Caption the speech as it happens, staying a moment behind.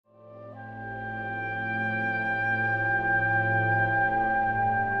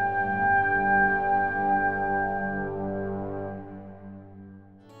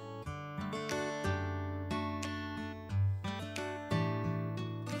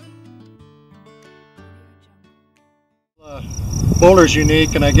Boulder's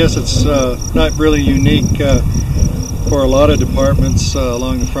unique, and I guess it's not really unique for a lot of departments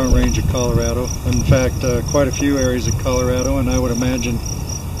along the Front Range of Colorado. In fact, quite a few areas of Colorado, and I would imagine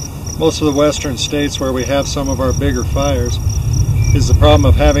most of the western states where we have some of our bigger fires, is the problem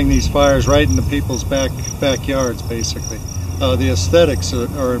of having these fires right in the people's backyards, basically. The aesthetics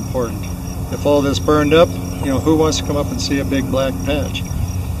are important. If all this burned up, who wants to come up and see a big black patch?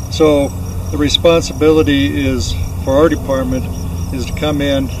 So the responsibility is for our department is to come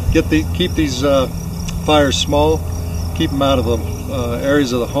in, keep these fires small, keep them out of the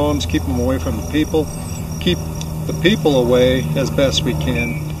areas of the homes, keep them away from the people, keep the people away as best we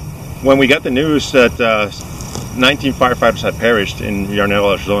can. When we got the news that 19 firefighters had perished in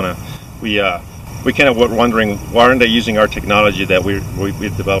Yarnell, Arizona, we kind of were wondering, why aren't they using our technology that we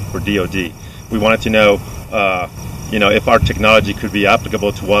developed for DoD? We wanted to know, if our technology could be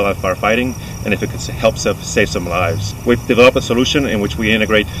applicable to wildland firefighting, and if it could help save some lives. We've developed a solution in which we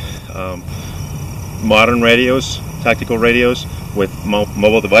integrate modern radios, tactical radios, with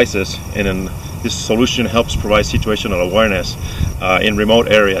mobile devices, and then this solution helps provide situational awareness in remote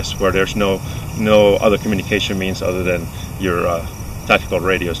areas where there's no other communication means other than your tactical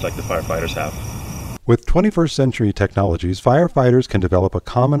radios like the firefighters have. With 21st century technologies, firefighters can develop a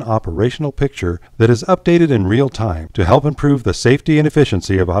common operational picture that is updated in real time to help improve the safety and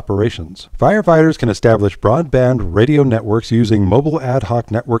efficiency of operations. Firefighters can establish broadband radio networks using mobile ad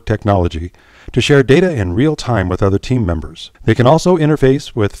hoc network technology to share data in real time with other team members. They can also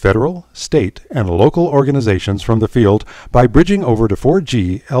interface with federal, state, and local organizations from the field by bridging over to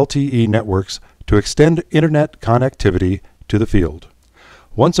 4G LTE networks to extend internet connectivity to the field.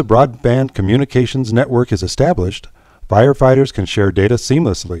 Once a broadband communications network is established, firefighters can share data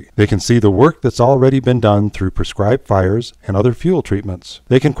seamlessly. They can see the work that's already been done through prescribed fires and other fuel treatments.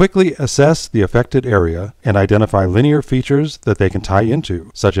 They can quickly assess the affected area and identify linear features that they can tie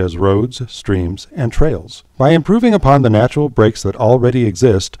into, such as roads, streams, and trails. By improving upon the natural breaks that already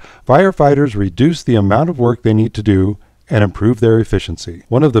exist, firefighters reduce the amount of work they need to do and improve their efficiency.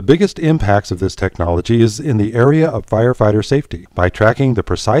 One of the biggest impacts of this technology is in the area of firefighter safety. By tracking the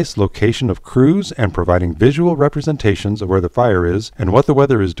precise location of crews and providing visual representations of where the fire is and what the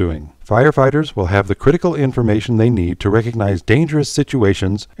weather is doing, firefighters will have the critical information they need to recognize dangerous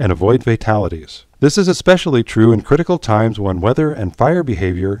situations and avoid fatalities. This is especially true in critical times when weather and fire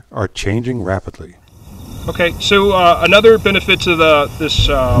behavior are changing rapidly. Okay, so another benefit to this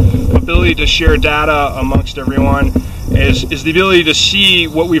ability to share data amongst everyone is the ability to see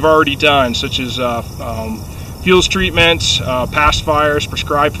what we've already done, such as fuels treatments, past fires,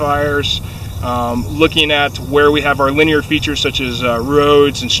 prescribed fires, looking at where we have our linear features such as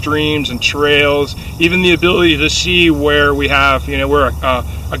roads and streams and trails, even the ability to see where we have, where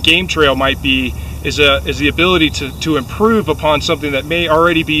a game trail might be, is the ability to improve upon something that may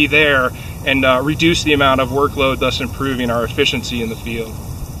already be there and reduce the amount of workload, thus improving our efficiency in the field.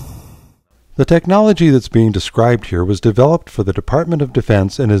 The technology that's being described here was developed for the Department of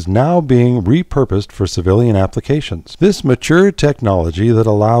Defense and is now being repurposed for civilian applications. This mature technology that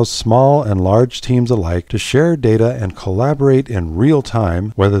allows small and large teams alike to share data and collaborate in real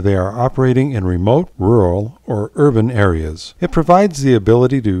time, whether they are operating in remote, rural, or urban areas. It provides the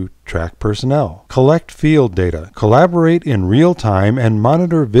ability to track personnel, collect field data, collaborate in real time, and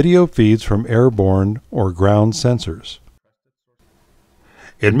monitor video feeds from airborne or ground sensors.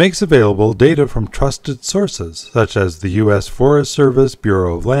 It makes available data from trusted sources, such as the U.S. Forest Service,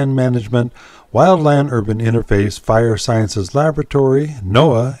 Bureau of Land Management, Wildland Urban Interface Fire Sciences Laboratory,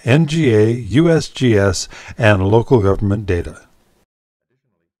 NOAA, NGA, USGS, and local government data.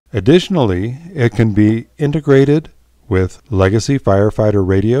 Additionally, it can be integrated with legacy firefighter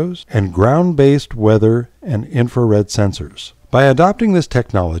radios and ground-based weather and infrared sensors. By adopting this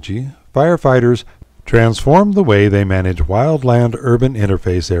technology, firefighters transform the way they manage wildland urban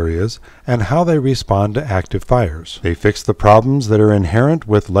interface areas and how they respond to active fires. They fix the problems that are inherent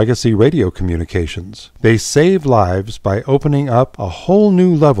with legacy radio communications. They save lives by opening up a whole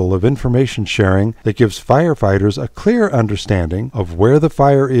new level of information sharing that gives firefighters a clear understanding of where the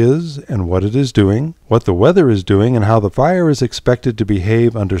fire is and what it is doing, what the weather is doing, and how the fire is expected to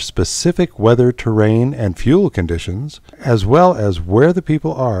behave under specific weather, terrain, and fuel conditions, as well as where the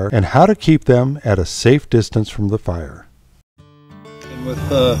people are and how to keep them at a safe distance from the fire. And with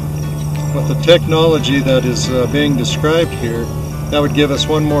the technology that is being described here, that would give us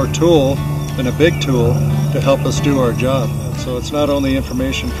one more tool, and a big tool, to help us do our job. So it's not only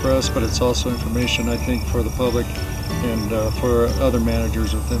information for us, but it's also information, I think, for the public and for other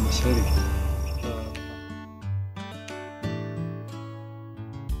managers within the city.